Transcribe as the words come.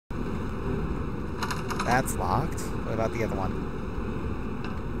That's locked. What about the other one?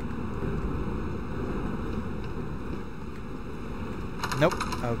 Nope.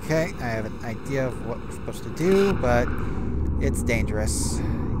 Okay, I have an idea of what we're supposed to do, but it's dangerous.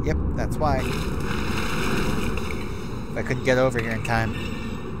 Yep, that's why. If I couldn't get over here in time,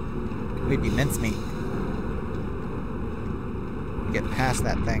 we'd be mincemeat. Get past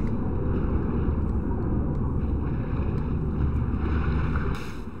that thing.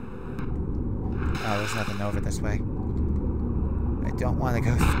 Oh, there's nothing over this way. I don't want to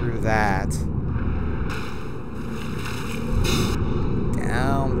go through that.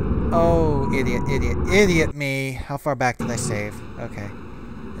 Down. Oh, idiot, idiot, idiot me. How far back did I save? Okay.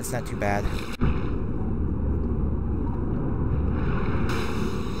 That's not too bad.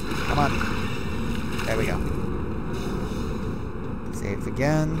 Come on. There we go. Save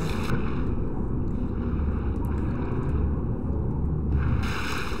again.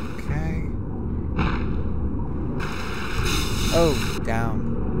 Okay. Oh, down.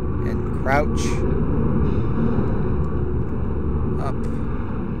 And crouch. Up.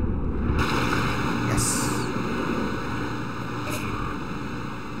 Yes.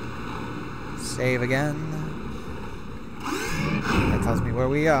 Save again. That tells me where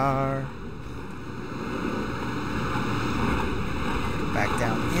we are. Back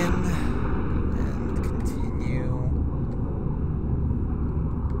down in. And continue.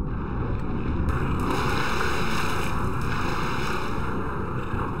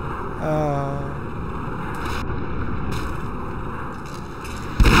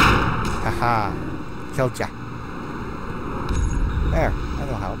 Haha. Killed ya. There.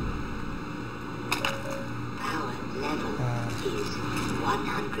 That'll help. Power level is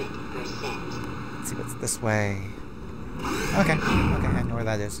 100%. Let's see what's this way. Okay. Okay, I know where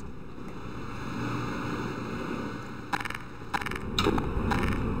that is.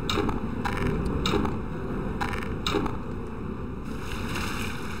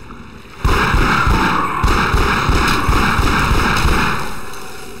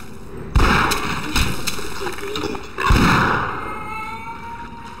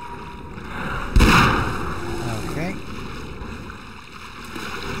 Okay.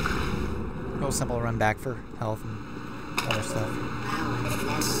 Real simple run back for health and other stuff.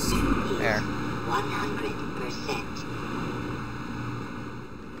 There. 100%.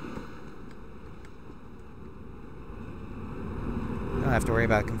 Don't have to worry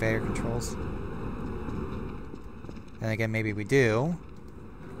about conveyor controls. Then again, maybe we do.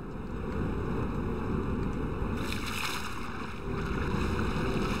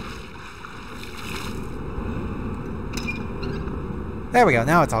 There we go.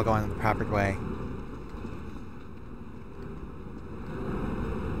 Now it's all going the proper way.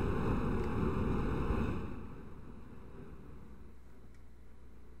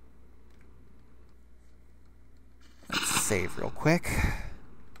 Save real quick.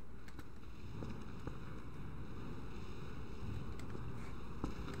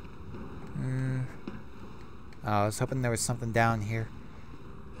 Oh, I was hoping there was something down here.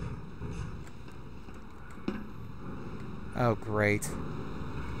 Oh, great.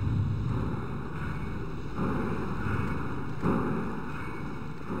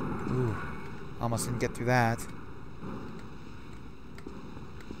 Ooh, almost didn't get through that.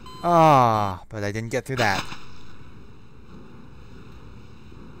 Ah, but I didn't get through that.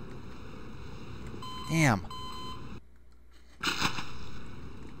 Damn.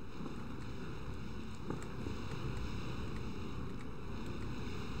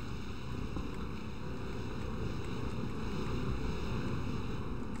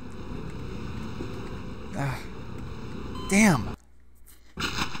 Damn.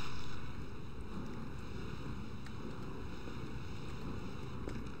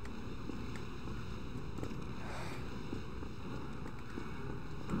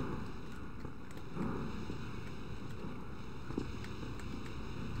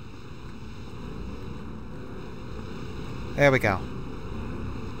 There we go.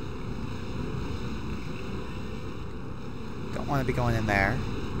 Don't want to be going in there.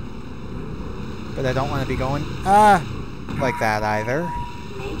 But I don't want to be going, like that either.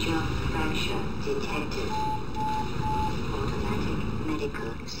 Major fracture detected. Automatic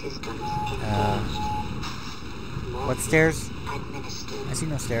medical systems engaged. What stairs? Administered. I see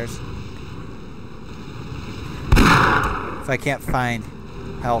no stairs. If I can't find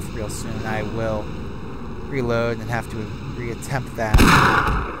health real soon, I will reload and have to reattempt that.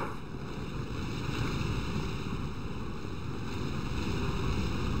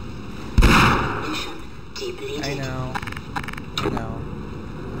 I know. I know.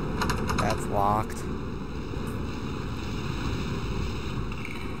 That's locked.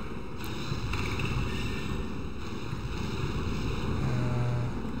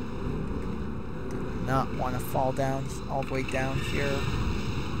 not want to fall down all the way down here.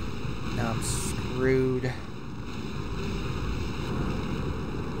 Now I'm screwed.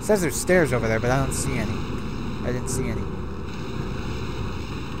 It says there's stairs over there, but I don't see any. I didn't see any.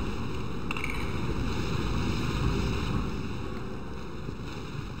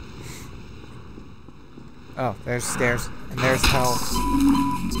 Oh, there's stairs. And there's hell.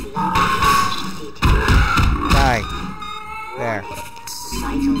 Die. There.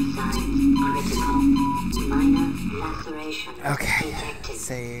 Okay.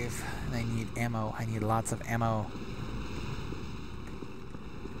 Save. And I need ammo. I need lots of ammo.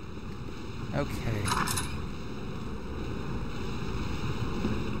 Okay.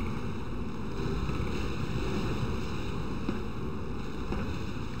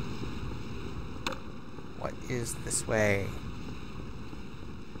 What is this way?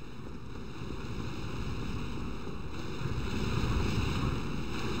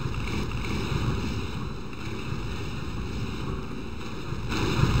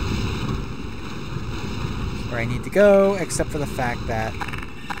 Where I need to go, except for the fact that you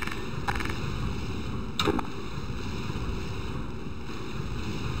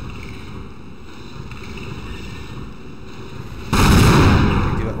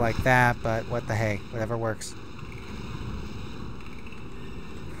do it like that, but what the hey, whatever works.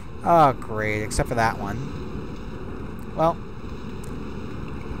 Oh, great, except for that one. Well,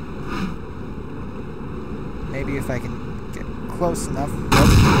 maybe if I can get close enough. Nope.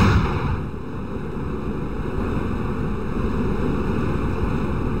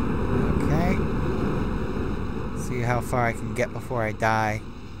 See how far I can get before I die.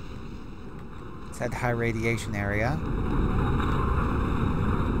 It's that high radiation area.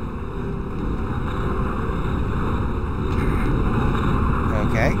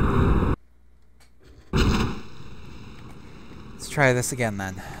 Okay. Let's try this again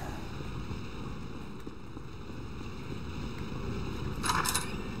then.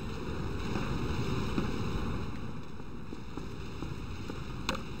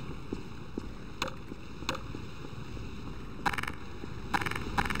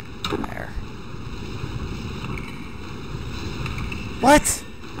 There. What?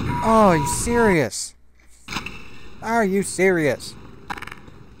 Oh, are you serious? Are you serious?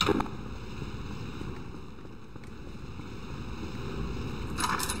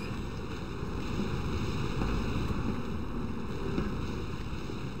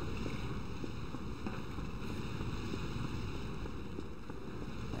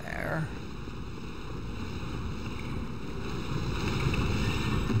 There.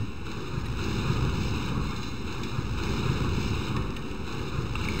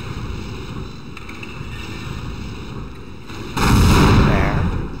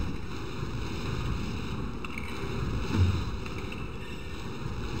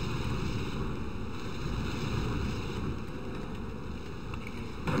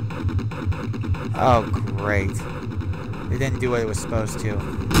 Oh, great. It didn't do what it was supposed to.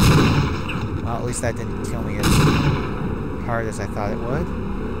 Well, at least that didn't kill me as hard as I thought it would.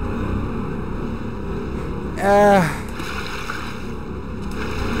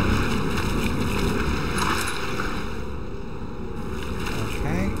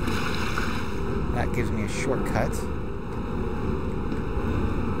 Okay. That gives me a shortcut.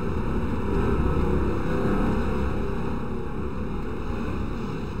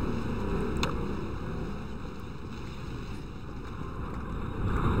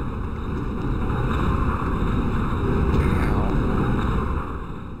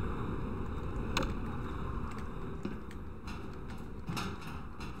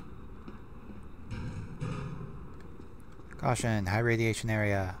 Caution, high radiation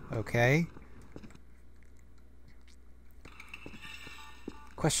area. Okay.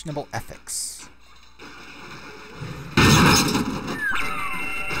 Questionable ethics.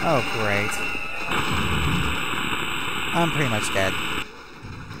 Oh, great. I'm pretty much dead.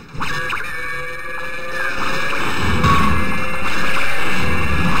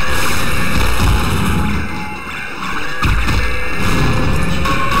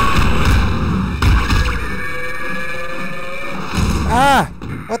 Ah!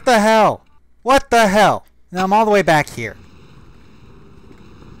 What the hell? What the hell? Now I'm all the way back here.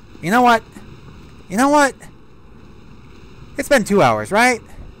 You know what? You know what? It's been 2 hours, right?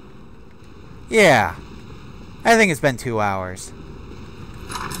 Yeah. I think it's been 2 hours.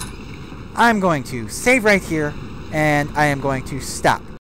 I'm going to save right here, and I am going to stop.